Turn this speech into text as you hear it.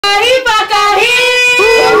Hello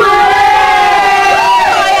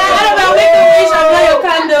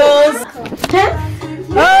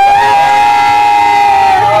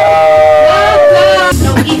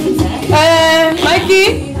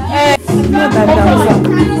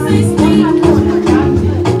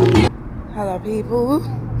people,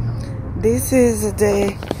 this is the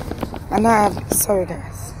day, and sorry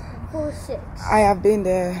guys, I have been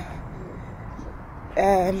the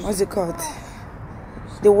what's it called,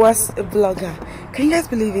 the worst vlogger. Can you guys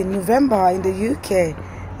believe in November in the UK,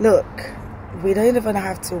 look, we don't even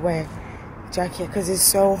have to wear jacket because it's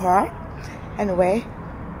so hot. Anyway,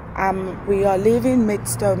 we are leaving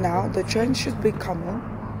Maidstone now. The train should be coming.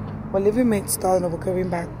 We're leaving Maidstone and we're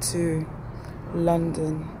going back to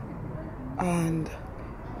London, and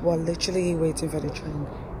we're literally waiting for the train.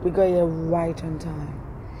 We got here right on time,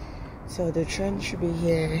 so the train should be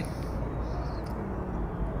here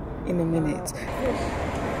in a minute.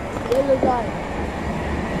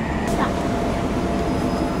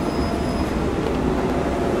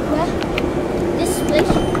 This place.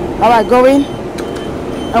 All right, go in,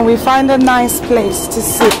 and we find a nice place to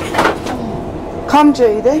sit. Come,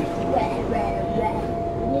 Jayden.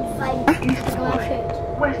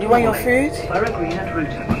 You want your food?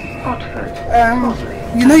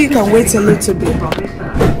 You know you can wait a little bit.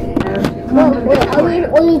 Wait, are we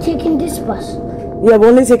only taking this bus? Yeah, we're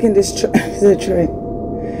only taking this train.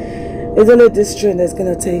 It's only this train that's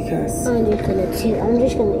gonna take us. I'm just gonna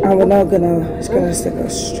eat. And we're not gonna, it's gonna take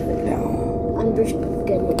us straight down. I'm just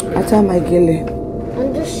gonna eat. I tell my gilly.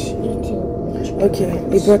 I'm just eating. Okay,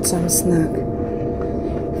 he brought some snack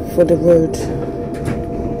for the road.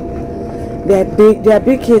 They are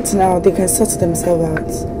big kids now, they can sort themselves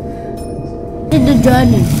out. Did the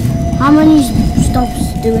journey. How many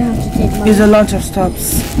stops do we have to take? There's a lot of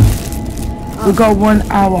stops. We got 1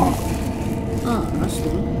 hour. Oh, that's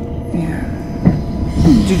good. Yeah.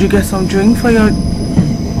 Did you get some drink for your...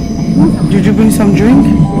 Did you bring some drink?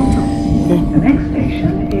 The next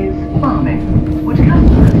station is Farming, which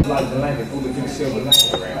customers...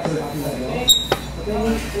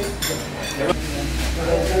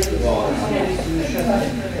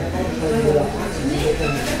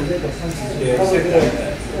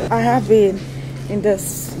 I have been in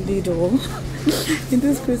this Lidl, in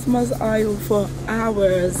this Christmas aisle for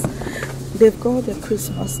hours. They've got the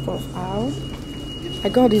Christmas stuff out. I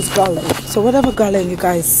got this garland. So whatever garland you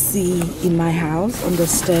guys see in my house on the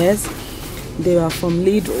stairs, they are from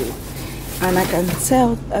Lidl. And I can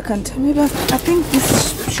tell maybe I think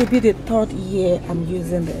this should be the 3rd year I'm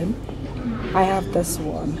using them. I have this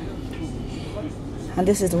one, and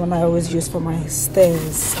this is the one I always use for my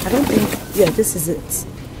stairs. I don't think, yeah, this is it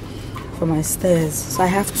for my stairs. So I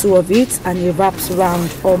have 2 of it, and it wraps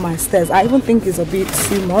around all my stairs. I even think it's a bit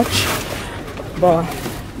too much, but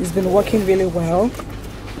it's been working really well.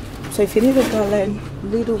 So if you need a garland,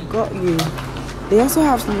 Lidl got you. They also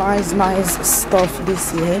have nice stuff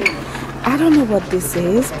this year. I don't know what this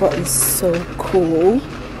is, but it's so cool.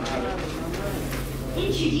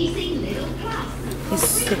 It's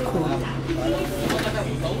so cool.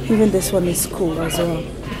 Even this one is cool as well.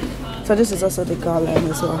 So this is also the garland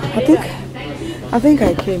as well. I think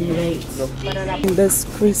I came late. In this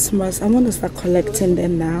Christmas, I'm gonna start collecting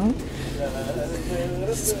them now.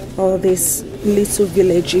 All these little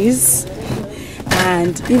villages,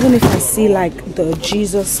 and even if I see like the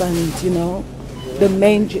Jesus and you know the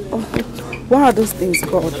manger. Oh, what are those things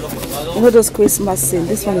called? You know those Christmas scenes.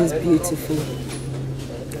 This one is beautiful.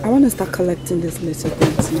 I want to start collecting these little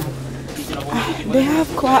things now. They have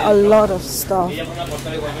quite a lot of stuff.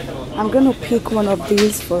 I'm gonna pick one of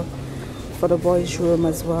these for the boys' room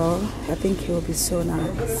as well. I think it will be so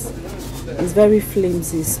nice. It's very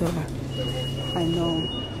flimsy, so I know.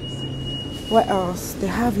 What else? They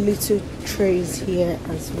have little trays here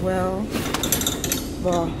as well,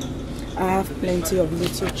 but I have plenty of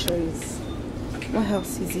little trays. What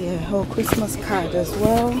else is here? Oh, Christmas card as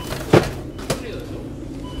well.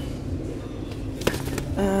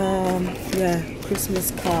 Yeah,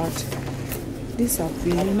 Christmas card. These are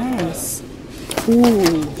really nice. Ooh.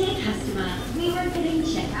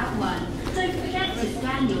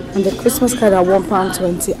 And the Christmas card at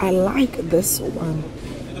 £1.20. I like this one.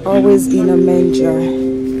 Always in a manger.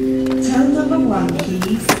 Tell number 1,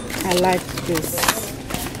 please. I like this.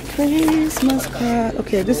 Christmas card.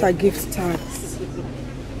 Okay, these are gift tags.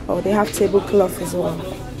 Oh, they have tablecloth as well.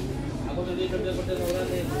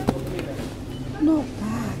 Not bad.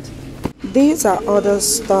 These are other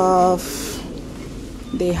stuff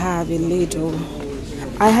they have in Lidl.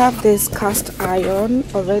 I have this cast iron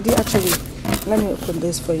already. Actually, let me open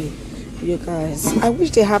this for you guys. I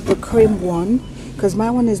wish they have the cream one, because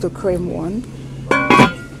my one is the cream one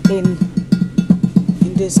in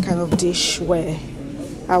this kind of dish ware.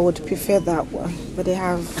 I would prefer that one, but they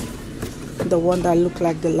have the one that look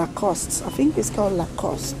like the Lacoste. I think it's called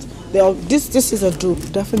Lacoste. This is a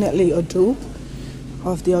dupe, definitely a dupe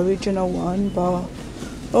of the original one, but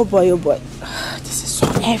oh boy, this is so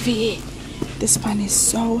heavy. This pan is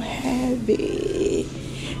so heavy,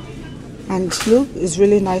 and look, it's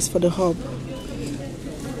really nice for the hob.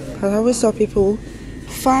 I always tell people,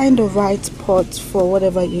 find the right pot for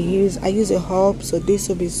whatever you use. I use a hob, so this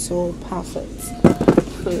will be so perfect.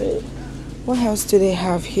 Great. What else do they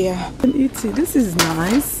have here? This is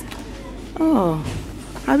nice. Oh,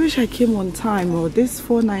 I wish I came on time. Or this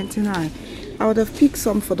 $4.99. I would have picked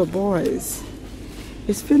some for the boys.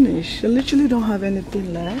 It's finished. I literally don't have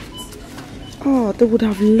anything left. Oh, they would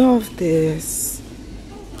have loved this.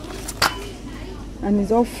 And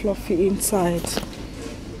it's all fluffy inside.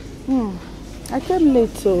 I came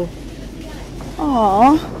late too.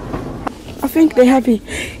 Oh, I think they have it.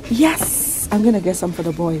 Yes, I'm gonna get some for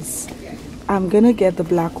the boys. I'm gonna get the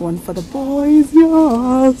black one for the boys.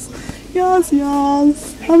 Yes. I'm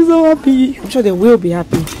so happy. I'm sure they will be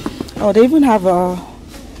happy. Oh, they even have a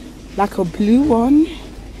blue one.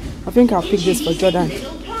 I think I'll pick this for Jordan.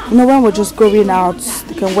 You know, when we're just going out,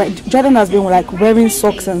 they can wear. Jordan has been like wearing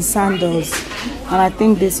socks and sandals, and I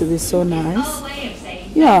think this will be so nice.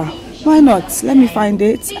 Yeah, why not? Let me find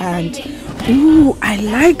it. And ooh, I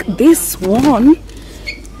like this one.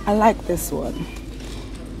 I like this one.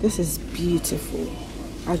 This is beautiful.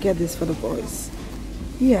 I'll get this for the boys.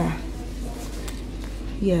 Yeah.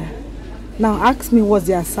 Now ask me what's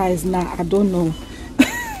their size now. I don't know.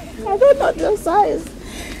 I don't know their size.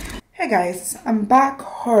 Hey guys, I'm back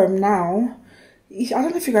home now. I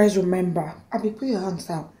don't know if you guys remember. Abby, put your hands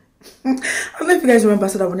out. I don't know if you guys remember. I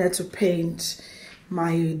said I wanted to paint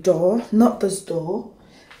my door, not this door,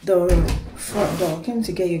 the front door. I came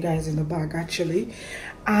to get you guys in the bag actually,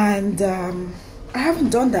 and I haven't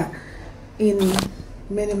done that in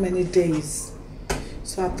many days,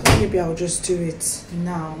 so I thought maybe I'll just do it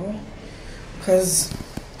now, because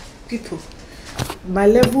people, my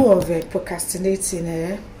level of procrastinating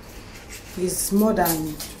is more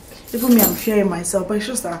than even me. I'm fearing myself, but it's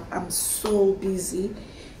just that I'm so busy.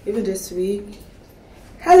 Even this week,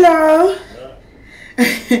 hello.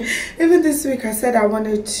 Even this week I said I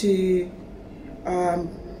wanted to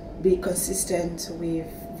be consistent with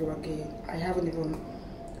vlogging. I haven't even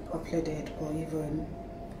uploaded or even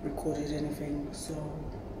recorded anything, so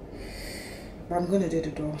but I'm gonna do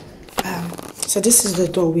the door. So this is the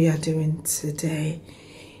door we are doing today,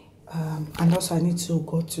 and also I need to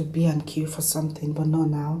go to B&Q for something, but not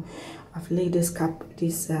now. I've laid this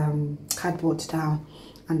cardboard down,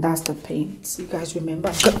 and that's the paint. You guys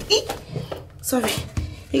remember? Sorry,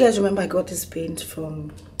 you guys remember I got this paint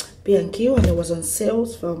from B&Q and it was on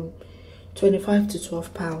sales from 25 to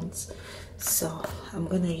 12 pounds. So I'm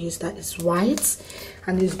gonna use that. It's white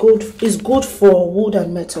and it's good for wood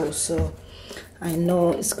and metal, so I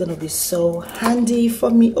know it's gonna be so handy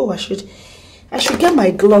for me. Oh, I should get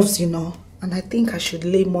my gloves, you know, and I think I should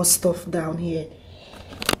lay more stuff down here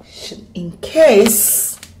in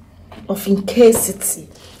case of incasity.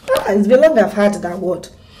 It's been long I've heard that word.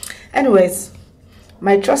 Anyways,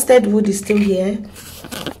 my trusted wood is still here,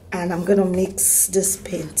 and I'm gonna mix this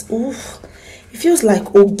paint. Ooh, it feels like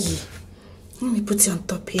ogi. Let me put it on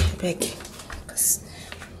top here, beg.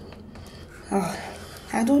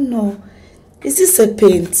 I don't know. Is this a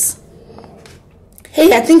paint?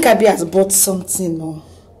 Hey, I think Abby has bought something. No.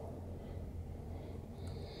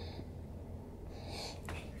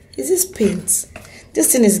 Is this paint?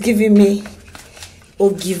 This thing is giving me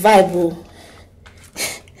ogi vibe. Oh.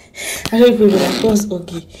 I don't even like what's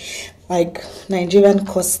ogi, like Nigerian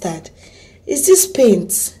custard. Is this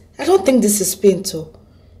paint? I don't think this is paint.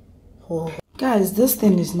 Oh, guys, this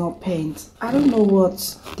thing is not paint. I don't know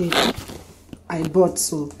what I bought.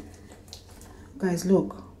 So, guys,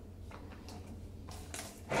 look.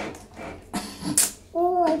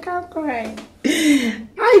 Oh, I can't cry.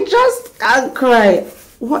 I just can't cry.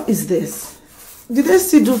 What is this? Did they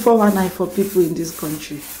still do 419 for people in this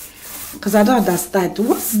country? Because I don't understand.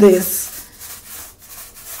 What's this?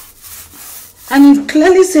 And it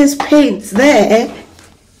clearly says paint there.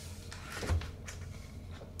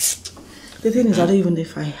 The thing is, I don't even know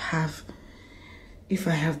if I have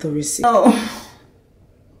the receipt. Oh.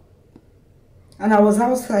 And I was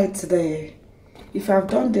outside today. If I've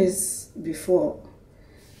done this before,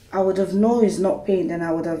 I would have known it's not paint, and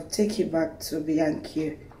I would have taken it back to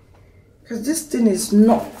B&Q. Because this thing is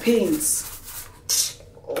not paint.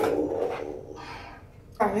 Oh.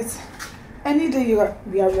 Alright. Any day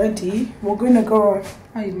we are ready, we're going to go.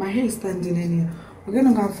 My hair is standing in here. We're going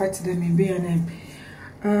to go and fight them in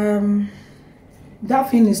B&M. That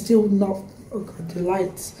thing is still not. Oh God, the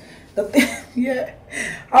lights. The thing, yeah,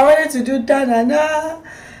 I wanted to do that.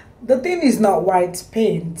 The thing is not white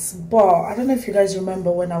paint, but I don't know if you guys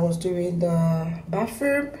remember when I was doing the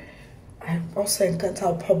bathroom. I also encountered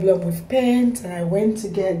a problem with paint, and I went to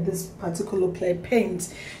get this particular clay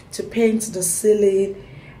paint to paint the ceiling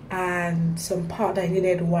and some part I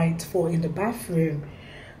needed white for in the bathroom.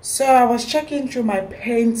 So I was checking through my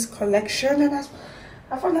paint collection, and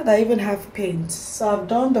I found that I even have paint. So I've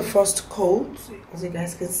done the first coat. As you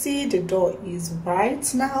guys can see, the door is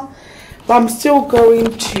white now, but I'm still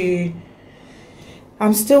going to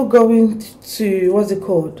what's it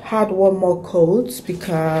called, add one more coat,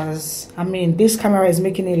 because I mean this camera is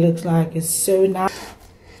making it look like it's so nice.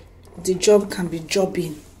 The job can be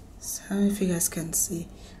jobbing, so I don't know if you guys can see.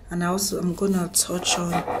 And I'm gonna touch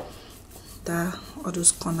on all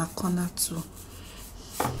those corner too.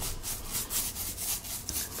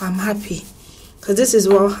 But I'm happy because this is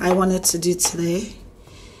what I wanted to do today.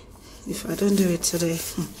 If I don't do it today,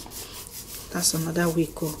 that's another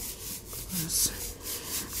week. Yes.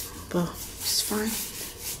 But it's fine.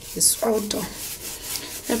 It's all done.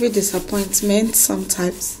 Every disappointment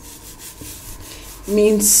sometimes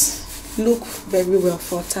means look very well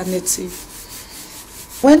for alternative.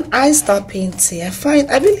 When I start painting, I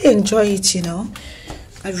really enjoy it, you know.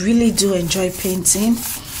 I really do enjoy painting.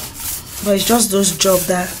 But it's just those jobs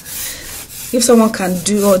that if someone can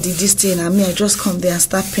do all this thing and me, I just come there and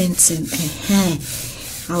start painting.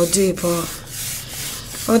 I'll do it, but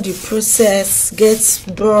all the process, get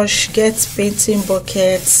brush, get painting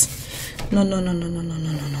buckets. No.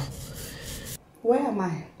 Where am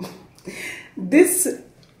I?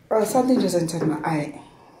 Something just entered my eye.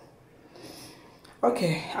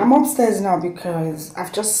 Okay, I'm upstairs now because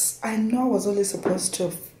I know I was only supposed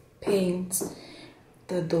to paint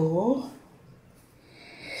the door.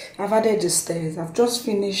 I've added the stairs. I've just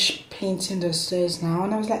finished painting the stairs now,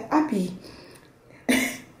 and I was like, Abby,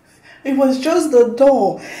 it was just the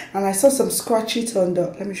door, and I saw some scratches on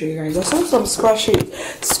the. Let me show you guys. I saw some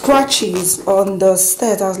scratches on the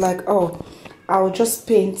stairs. I was like, oh, I'll just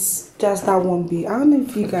paint just that one bit. I don't know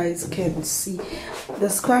if you guys can see. The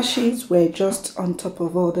scratches were just on top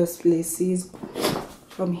of all those places.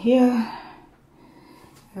 From here,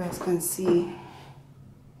 you guys can see.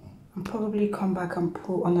 I'll probably come back and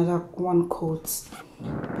pull another one coat.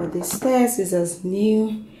 But the stairs is as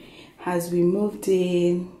new as we moved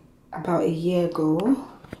in about a year ago.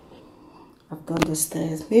 I've done the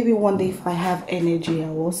stairs. Maybe one day if I have energy, I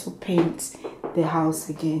will also paint the house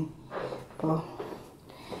again. But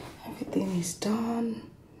everything is done.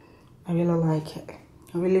 I really like it.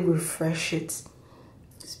 I really refresh it.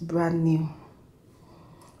 It's brand new.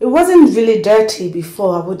 It wasn't really dirty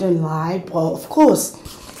before, I wouldn't lie, but of course,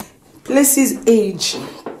 places age.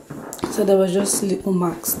 So there was just little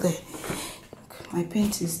marks there. My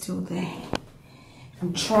paint is still there.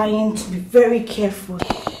 I'm trying to be very careful.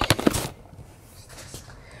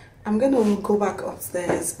 I'm gonna go back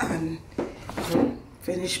upstairs and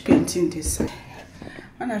finish painting this side.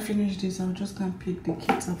 When I finish this, I'm just gonna pick the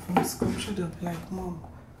kids up from school. Should have like, Mom,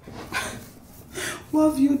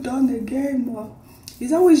 what have you done again, Mom?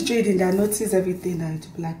 It's always Jayden that notices everything. I do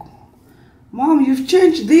like, Mom, you've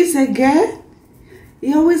changed this again?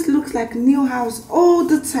 It always looks like new house all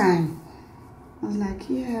the time. I was like,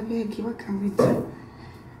 yeah, Becky, what can we do?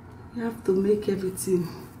 You have to make everything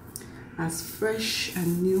as fresh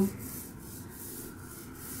and new.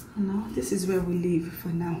 You know, this is where we live for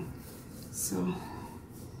now. So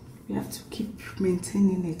we have to keep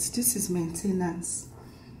maintaining it. This is maintenance.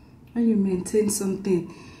 When you maintain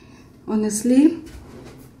something, honestly,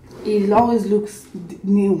 it always looks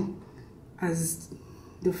new as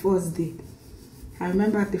the first day. I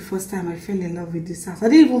remember the first time I fell in love with this house. I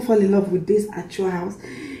didn't even fall in love with this actual house.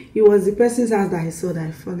 It was the person's house that I saw that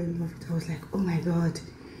I fell in love with. I was like, oh my God,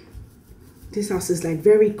 this house is like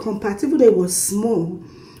very compact. Even though it was small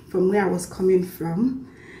from where I was coming from,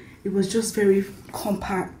 it was just very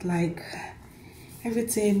compact. Like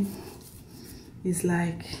everything is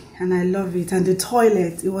like, and I love it. And the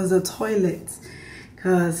toilet, it was a toilet,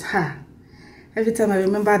 because every time I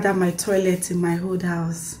remember that my toilet in my old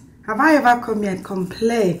house. Have I ever come here and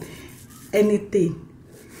complained anything?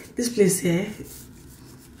 This place here,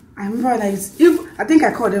 I remember when I think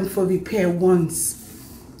I called them for repair once.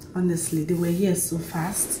 Honestly, they were here so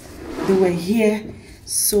fast. They were here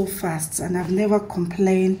so fast, and I've never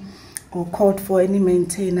complained or called for any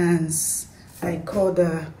maintenance. I called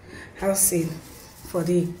the housing for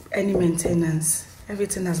any maintenance.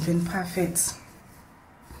 everything has been perfect.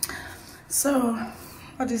 So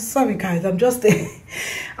sorry guys, I'm just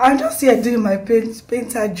here doing my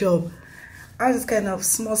painter job. All this kind of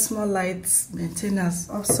small lights maintenance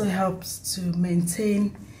also helps to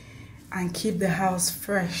maintain and keep the house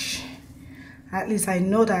fresh. At least I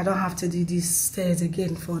know that I don't have to do these stairs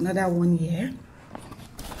again for another 1 year.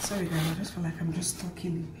 Sorry guys, I just feel like I'm just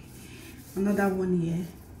talking. Another 1 year.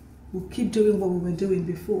 We'll keep doing what we were doing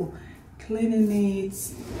before. Cleaning it.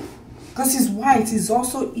 Because it's white, it's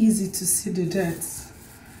also easy to see the dirt.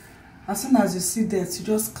 As soon as you see dirt, you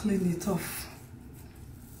just clean it off.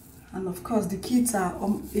 And of course, the kids are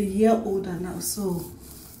a year older now, so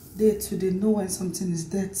they know when something is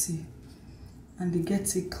dirty and they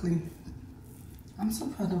get it clean. I'm so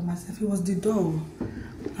proud of myself. It was the door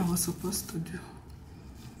I was supposed to do.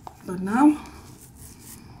 But now,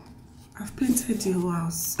 I've painted the whole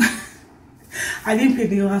house. I didn't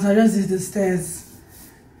paint the whole house, I just did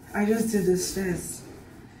the stairs.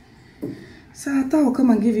 So I thought I'll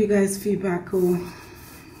come and give you guys feedback. I'll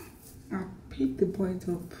pick the boys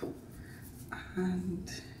up and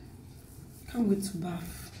can't wait to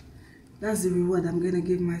bath. That's the reward I'm gonna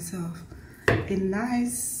give myself. A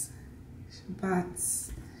nice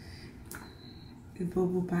bath, a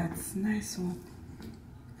bubble bath, nice one.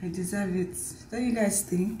 I deserve it. Don't you guys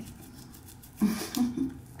think?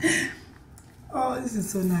 Oh, this is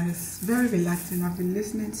so nice. Very relaxing. I've been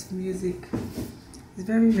listening to music. It's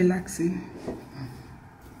very relaxing.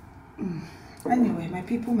 Anyway, my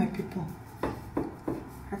people.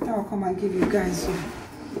 I thought I'll come and give you guys your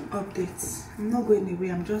updates. I'm not going away.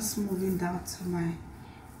 I'm just moving down to my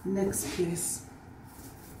next place.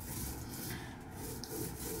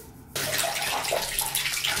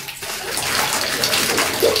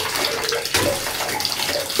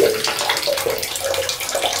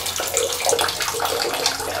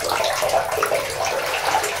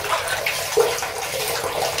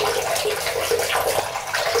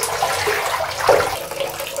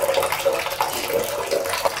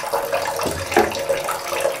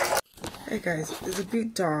 Hey guys, it's a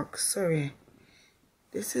bit dark, sorry.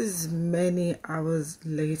 This is many hours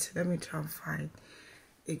later. Let me try and find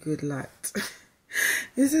a good light.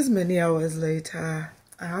 This is many hours later.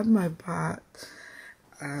 I had my bath.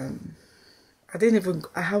 I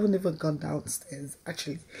haven't even gone downstairs.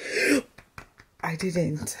 Actually, I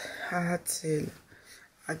didn't. I had to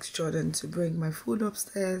ask Jordan to bring my food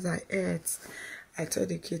upstairs. I ate. I told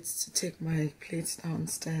the kids to take my plates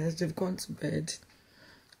downstairs. They've gone to bed.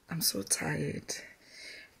 I'm so tired,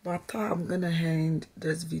 but I thought I'm gonna end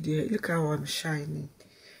this video. Look how I'm shining.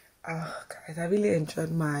 Oh guys, I really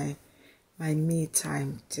enjoyed my me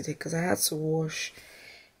time today because I had to wash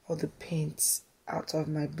all the paint out of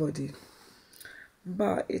my body.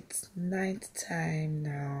 But it's night time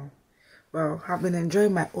now. Well, I've been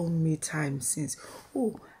enjoying my own me time since.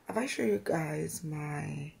 Oh, have I shown you guys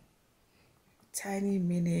my tiny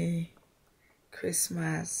mini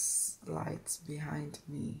Christmas lights behind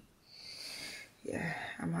me? Yeah,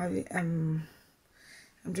 I'm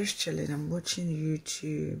just chilling. I'm watching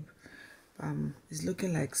YouTube. It's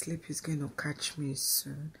looking like sleep is going to catch me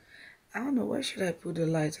soon. I don't know, where should I put the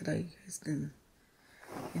light so that you guys can,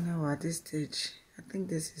 you know, at this stage I think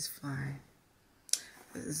this is fine.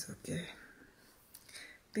 This is okay.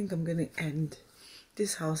 I think I'm gonna end.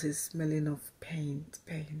 This house is smelling of paint,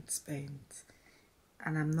 and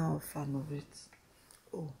I'm not a fan of it.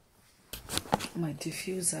 Oh, my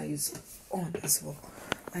diffuser is on as well.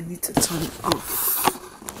 I need to turn it off.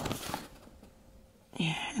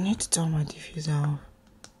 Yeah, I need to turn my diffuser off.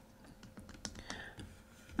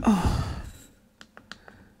 Oh,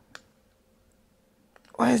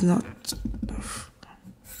 why is not off?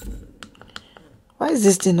 Why is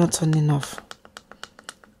this thing not turning off?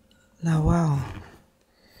 Now, wow.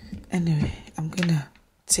 Anyway, I'm gonna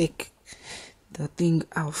take the thing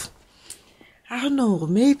off. I don't know,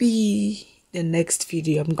 maybe the next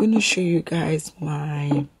video I'm gonna show you guys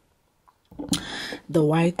the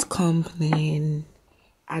White Company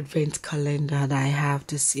advent calendar that I have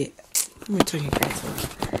this year. Let me turn you guys on.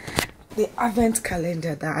 The advent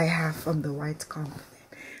calendar that I have from the White Company.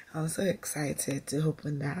 I'm so excited to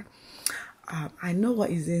open that. I know what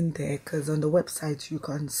is in there because on the website you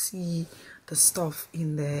can see the stuff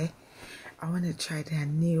in there. I want to try their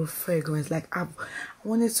new fragrance. Like I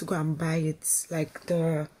wanted to go and buy it, like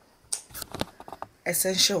the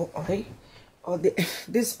essential oil or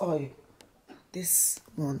this oil. This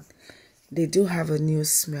one, they do have a new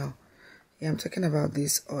smell. Yeah, I'm talking about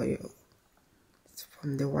this oil. It's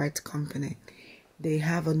from the White Company. They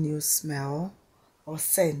have a new smell or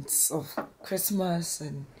scents of Christmas,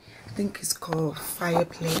 and I think it's called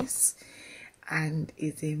Fireplace. and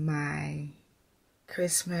it's in my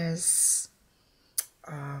Christmas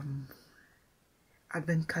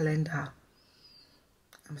advent calendar.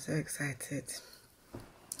 I'm so excited,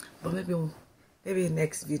 but maybe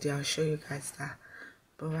next video I'll show you guys that.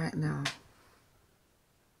 But right now,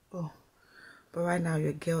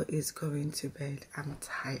 your girl is going to bed. I'm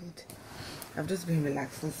tired. I've just been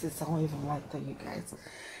relaxing since I won't even like tell you guys.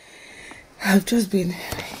 I've just been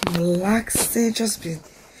relaxing, just been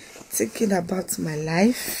thinking about my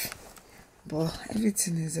life, but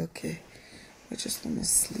everything is okay. I just want to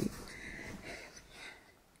sleep.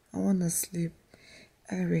 I want to sleep.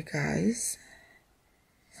 Anyway, guys,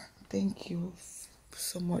 thank you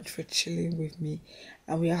so much for chilling with me,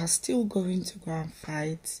 and we are still going to go and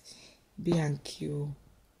fight B&Q.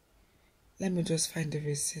 Let me just find the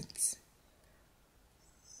receipt.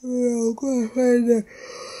 I'll go and find it.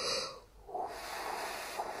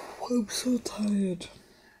 I'm so tired.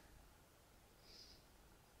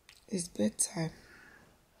 It's bedtime.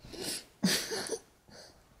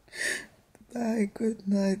 Bye. Good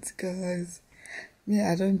night, guys. Me,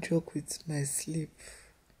 I don't joke with my sleep.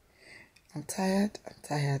 I'm tired.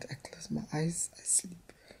 I close my eyes. I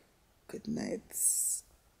sleep. Good night.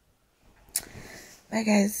 Bye,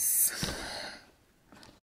 guys.